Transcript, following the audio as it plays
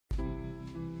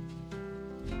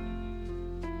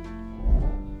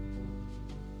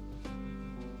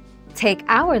Take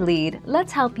our lead,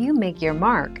 let's help you make your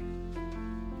mark.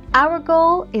 Our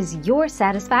goal is your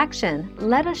satisfaction.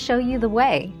 Let us show you the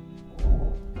way.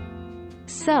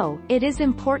 So, it is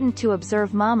important to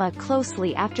observe mama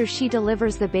closely after she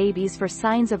delivers the babies for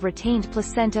signs of retained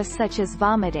placenta such as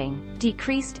vomiting,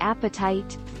 decreased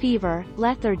appetite, fever,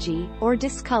 lethargy, or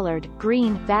discolored,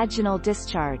 green, vaginal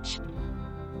discharge.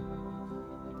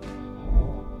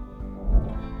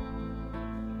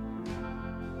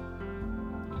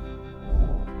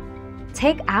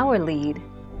 Take our lead.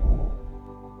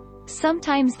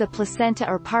 Sometimes the placenta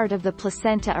or part of the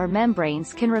placenta or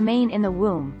membranes can remain in the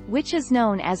womb, which is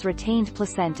known as retained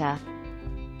placenta.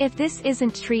 If this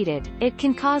isn't treated, it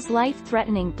can cause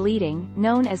life-threatening bleeding,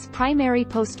 known as primary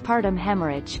postpartum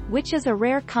hemorrhage, which is a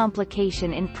rare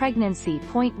complication in pregnancy.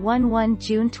 11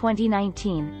 June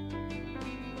 2019.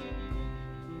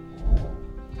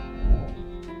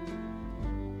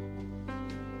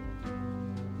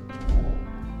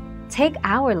 Take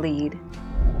our lead.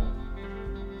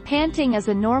 Panting is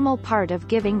a normal part of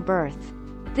giving birth.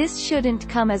 This shouldn't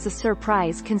come as a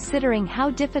surprise considering how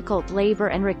difficult labor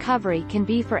and recovery can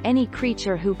be for any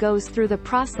creature who goes through the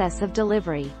process of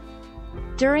delivery.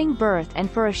 During birth and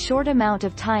for a short amount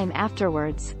of time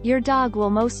afterwards, your dog will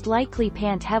most likely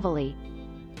pant heavily.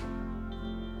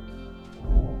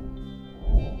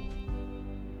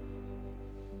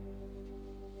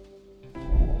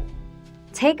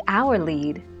 Take our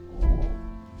lead.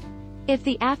 If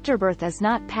the afterbirth is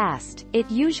not passed, it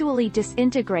usually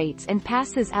disintegrates and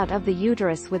passes out of the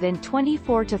uterus within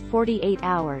 24 to 48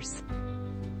 hours.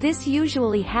 This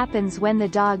usually happens when the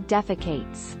dog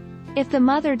defecates. If the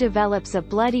mother develops a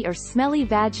bloody or smelly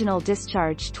vaginal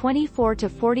discharge 24 to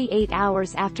 48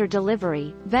 hours after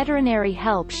delivery, veterinary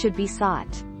help should be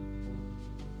sought.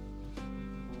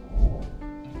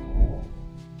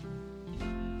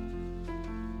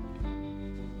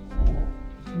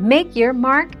 Make your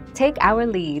mark, take our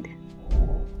lead.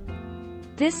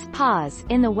 This pause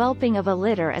in the whelping of a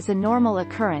litter is a normal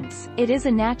occurrence. It is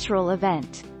a natural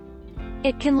event.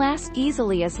 It can last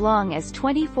easily as long as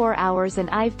 24 hours, and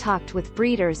I've talked with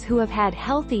breeders who have had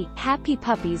healthy, happy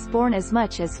puppies born as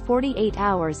much as 48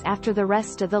 hours after the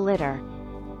rest of the litter.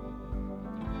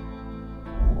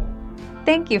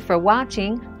 Thank you for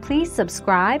watching. Please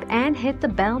subscribe and hit the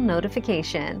bell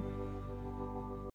notification.